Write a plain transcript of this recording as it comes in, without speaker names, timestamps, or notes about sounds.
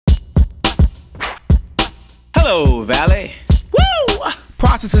Hello, Vale. Woo!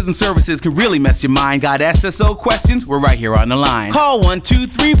 Processes and services can really mess your mind. Got SSO questions? We're right here on the line. Call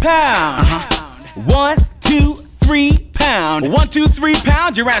 123-POUND. 123-POUND.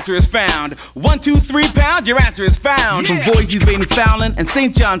 123-POUND, your answer is found. 123-POUND, your answer is found. From Voisey's Bay, Newfoundland, and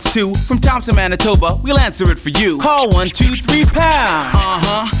St. John's too. From Thompson, Manitoba, we'll answer it for you. Call 123-POUND.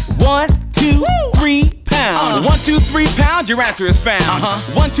 123-POUND. 123-POUND, your answer is found.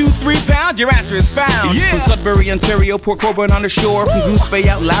 123-POUND, your answer is found. From Sudbury, Ontario, Port Colbourne on the shore. From Goose Bay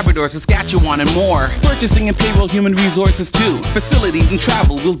out Labrador, Saskatchewan, and more. Purchasing and payroll, human resources too. Facilities and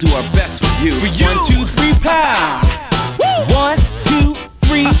travel, we'll do our best for you. 123-POUND.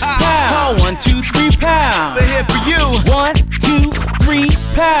 123-POUND. Call 123-POUND. They're here for you.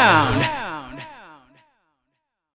 123-POUND.